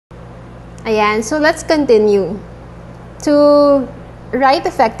Ayan, so let's continue. To write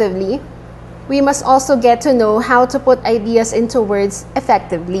effectively, we must also get to know how to put ideas into words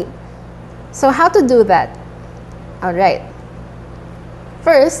effectively. So how to do that? All right.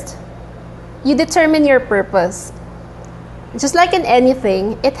 First, you determine your purpose. Just like in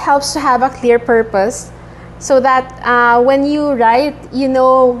anything, it helps to have a clear purpose so that when you write, you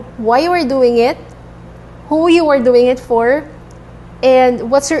know why you are doing it, who you are doing it for, and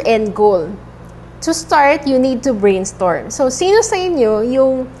what's your end goal. To start, you need to brainstorm. So, sino sa inyo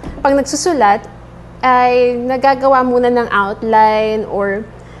yung pag nagsusulat ay nagagawa muna ng outline or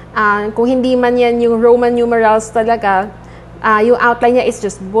kung hindi man yan yung Roman numerals talaga, yung outline niya is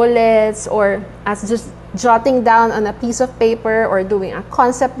just bullets or as just jotting down on a piece of paper or doing a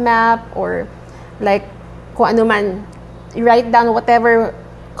concept map or like kung ano man, write down whatever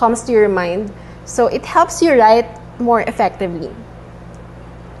comes to your mind. So, it helps you write more effectively.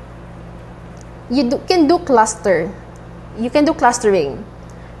 You can do cluster. You can do clustering.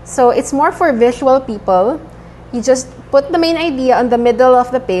 So it's more for visual people. You just put the main idea on the middle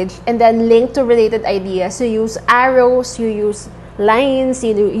of the page and then link to related ideas. You use arrows, you use lines,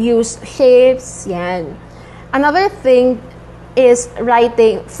 you use shapes. Yan. Another thing is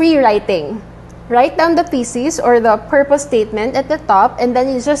writing, free writing. Write down the thesis or the purpose statement at the top and then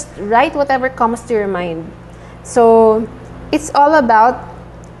you just write whatever comes to your mind. So it's all about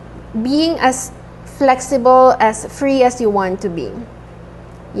being as flexible, as free as you want to be.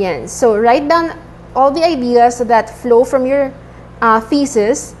 Yan. So write down all the ideas that flow from your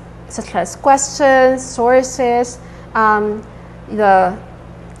thesis, such as questions, sources, the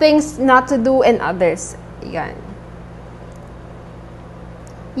things not to do, and others. Yan.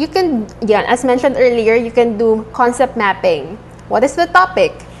 You can, as mentioned earlier, you can do concept mapping. What is the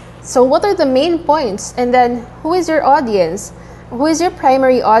topic? So what are the main points? And then who is your audience? Who is your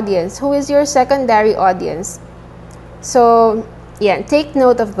primary audience? Who is your secondary audience? So, take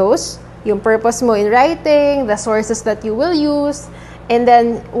note of those. Yung purpose mo in writing, the sources that you will use, and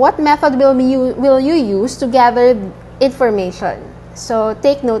then what method will you use to gather information. So,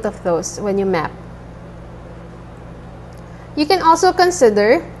 take note of those when you map. You can also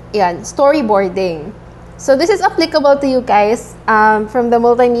consider, storyboarding. So, this is applicable to you guys from the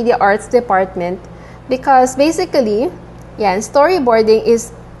Multimedia Arts Department because basically, storyboarding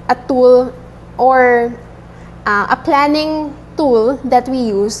is a tool or a planning tool that we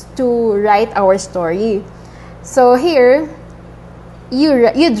use to write our story. So here,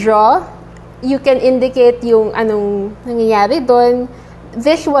 you draw, you can indicate yung anong nangyayari doon,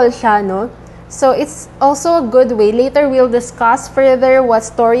 visual siya, no? So it's also a good way. Later we'll discuss further what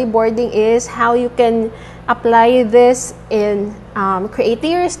storyboarding is, how you can apply this in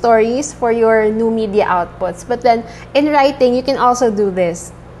creating your stories for your new media outputs. But then in writing, you can also do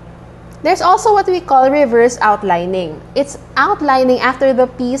this. There's also what we call reverse outlining. It's outlining after the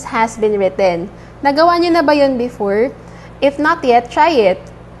piece has been written. Nagawa niyo na ba yun before? If not yet, try it.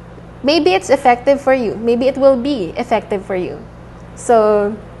 Maybe it's effective for you. Maybe it will be effective for you.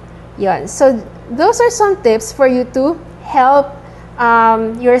 So, So those are some tips for you to help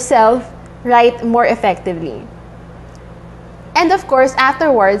yourself write more effectively. And of course,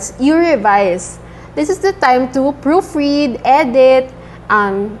 afterwards, you revise. This is the time to proofread, edit,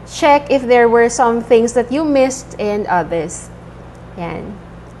 check if there were some things that you missed and others. Yan.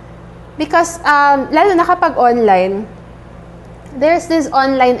 Because, lalo na kapag online, there's this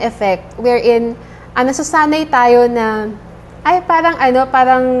online effect wherein, nasasanay tayo na,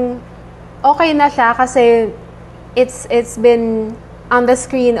 parang okay na siya kasi it's been on the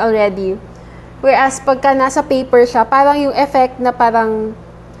screen already. Whereas pagka nasa paper siya, parang yung effect na parang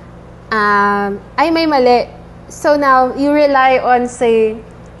may mali. So now, you rely on, say,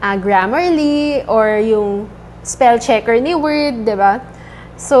 Grammarly or yung spell checker ni Word, diba?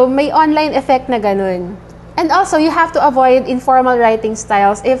 So, may online effect na ganun. And also, you have to avoid informal writing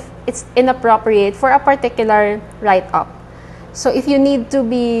styles if it's inappropriate for a particular write-up. So, if you need to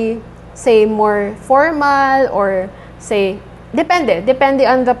be, say, more formal or, say, depende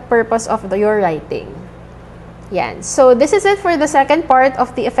on the purpose of your writing. Yan. So, this is it for the second part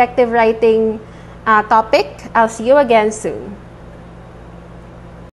of the effective writing topic. I'll see you again soon.